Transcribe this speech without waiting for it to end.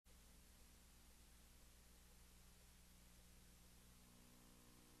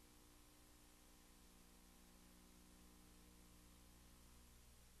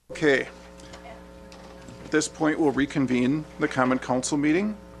Okay. At this point, we'll reconvene the Common Council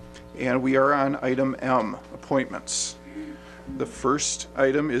meeting, and we are on item M, appointments. The first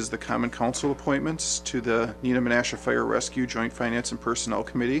item is the Common Council appointments to the Menasha Fire Rescue Joint Finance and Personnel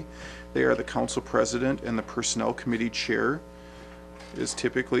Committee. They are the Council President and the Personnel Committee Chair, is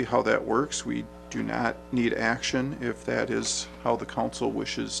typically how that works. We do not need action if that is how the Council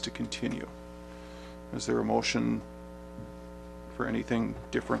wishes to continue. Is there a motion for anything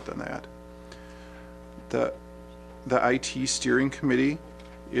different than that? The IT Steering Committee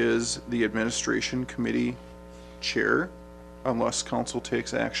is the Administration Committee Chair, unless Council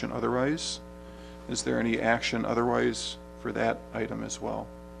takes action otherwise. Is there any action otherwise for that item as well?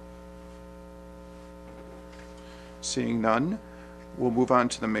 Seeing none, we'll move on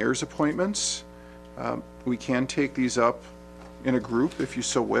to the mayor's appointments. We can take these up in a group if you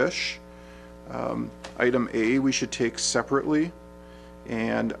so wish. Item A we should take separately,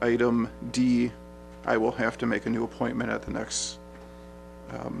 and item D I will have to make a new appointment at the next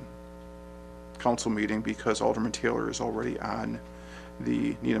council meeting because Alderman Taylor is already on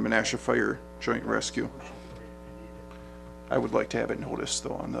the Menasha Fire Joint Rescue. I would like to have it noticed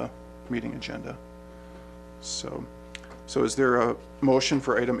though on the meeting agenda. So is there a motion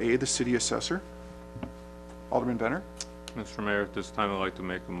for item A, the city assessor? Alderman Benner? Mr. Mayor, at this time I'd like to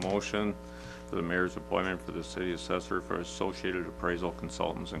make a motion for the mayor's appointment for the city assessor for Associated Appraisal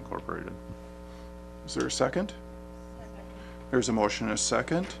Consultants Incorporated. Is there a second? There's a motion and a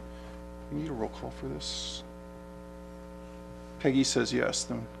second. You need a roll call for this. Peggy says yes.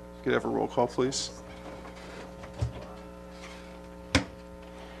 Then could I have a roll call, please?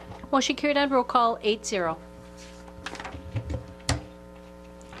 Motion carried on roll call 8-0.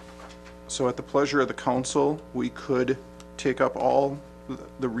 So at the pleasure of the council, we could take up all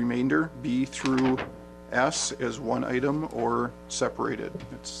the remainder, B through S, as one item or separated.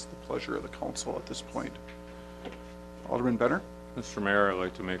 It's the pleasure of the council at this point. Alderman Benner? Mr. Mayor, I'd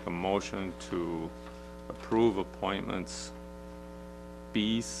like to make a motion to approve appointments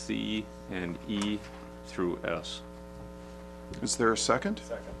B, C, and E through S. Is there a second?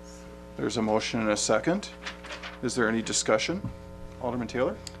 Second. There's a motion and a second. Is there any discussion? Alderman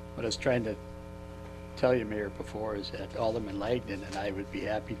Taylor? What I was trying to tell you, Mayor, before is that Alderman Langdon and I would be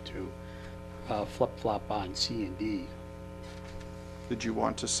happy to flip-flop on C and D. Did you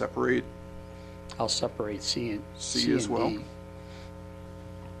want to separate? I'll separate C as well. D.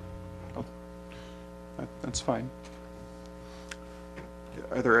 Oh, that's fine.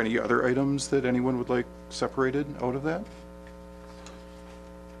 Are there any other items that anyone would like separated out of that?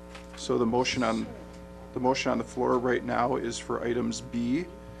 So the motion on the floor right now is for items B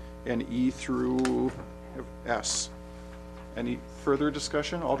and E through S. Any further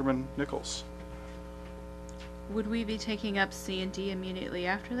discussion? Alderman Nichols. Would we be taking up C and D immediately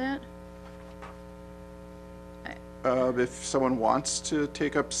after that? If someone wants to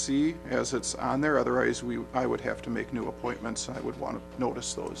take up C as it's on there, otherwise I would have to make new appointments and I would want to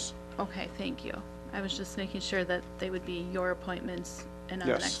notice those. Okay, thank you. I was just making sure that they would be your appointments and on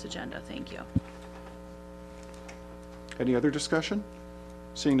Yes. the next agenda. Thank you. Any other discussion?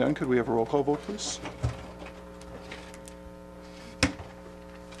 Seeing none, could we have a roll call vote, please?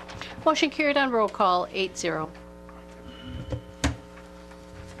 Motion carried on roll call 8-0.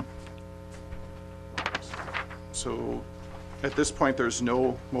 So at this point, there's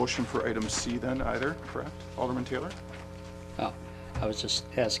no motion for item C then either, correct? Alderman Taylor? Oh, I was just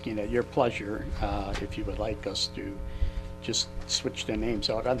asking at your pleasure if you would like us to just switch the names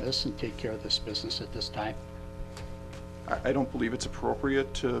out on this and take care of this business at this time. I don't believe it's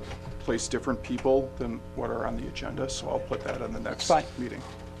appropriate to place different people than what are on the agenda, so I'll put that on the next meeting.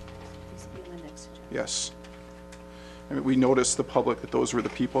 Yes. I mean, we noticed the public that those were the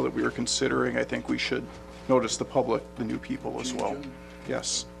people that we were considering. I think we should notice the public, the new people as well.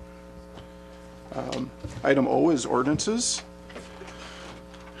 Yes. Item O is ordinances.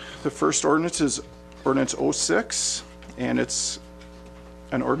 The first ordinance is ordinance 06, and it's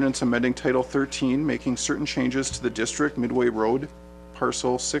an ordinance amending Title 13, making certain changes to the district Midway Road,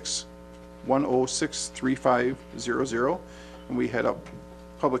 parcel 6106350. And we had a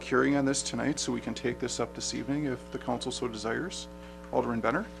public hearing on this tonight, so we can take this up this evening if the council so desires. Alderman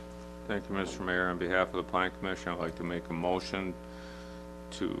Benner? Thank you, Mr. Mayor. On behalf of the Planning Commission, I'd like to make a motion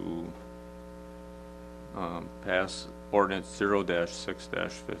to pass ordinance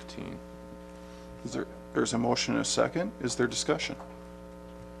 0-6-15. There's a motion and a second. Is there discussion?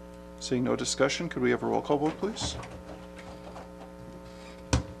 Seeing no discussion, could we have a roll call vote, please?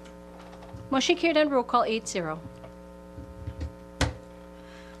 Motion carried on roll call 8-0.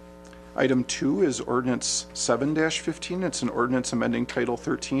 Item 2 is ordinance 7-15. It's an ordinance amending Title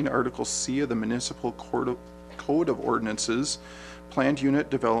 13, Article C of the Municipal Code of Ordinances, Planned Unit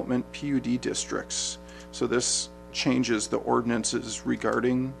Development PUD Districts. So this changes the ordinances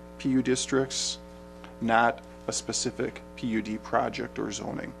regarding PUD districts, not a specific PUD project or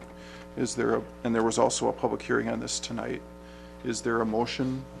zoning. And there was also a public hearing on this tonight. Is there a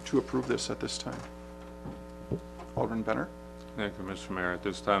motion to approve this at this time? Alderman Benner? Thank you, Mr. Mayor. At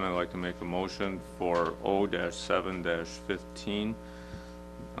this time, I'd like to make a motion for O-7-15,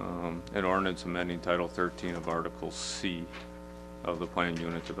 an ordinance amending Title 13 of Article C of the Planned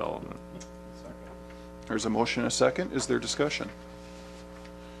Unit Development. There's a motion and a second. Is there discussion?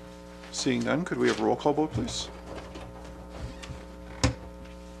 Seeing none, could we have a roll call vote, please?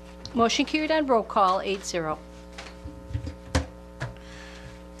 Motion carried on roll call, 8-0.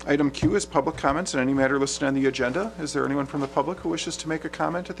 Item Q is public comments on any matter listed on the agenda. Is there anyone from the public who wishes to make a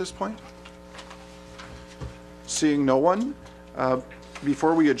comment at this point? Seeing no one,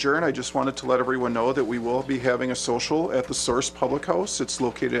 before we adjourn, I just wanted to let everyone know that we will be having a social at the Source Public House. It's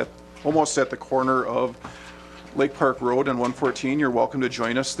located almost at the corner of Lake Park Road and 114. You're welcome to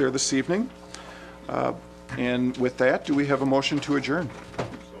join us there this evening. And with that, do we have a motion to adjourn?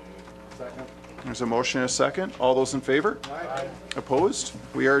 Second. There's a motion and a second. All those in favor? Aye. Opposed?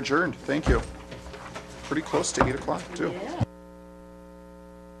 We are adjourned. Thank you. Pretty close to 8 o'clock, too.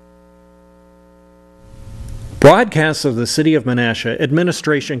 Broadcasts of the City of Menasha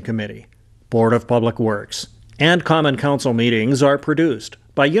Administration Committee, Board of Public Works, and Common Council meetings are produced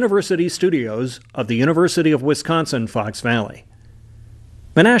by University Studios of the University of Wisconsin-Fox Valley.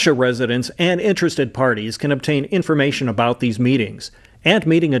 Menasha residents and interested parties can obtain information about these meetings and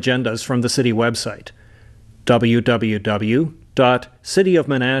meeting agendas from the city website,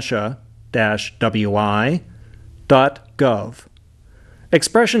 www.cityofmenasha-wi.gov.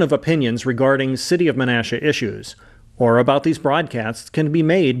 Expression of opinions regarding City of Menasha issues or about these broadcasts can be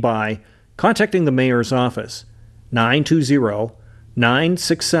made by contacting the Mayor's Office,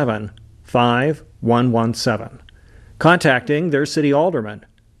 920-967-5117. Contacting their City Alderman.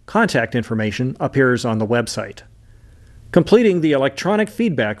 Contact information appears on the website. Completing the electronic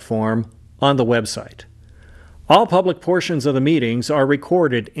feedback form on the website. All public portions of the meetings are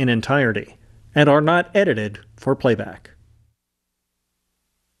recorded in entirety and are not edited for playback.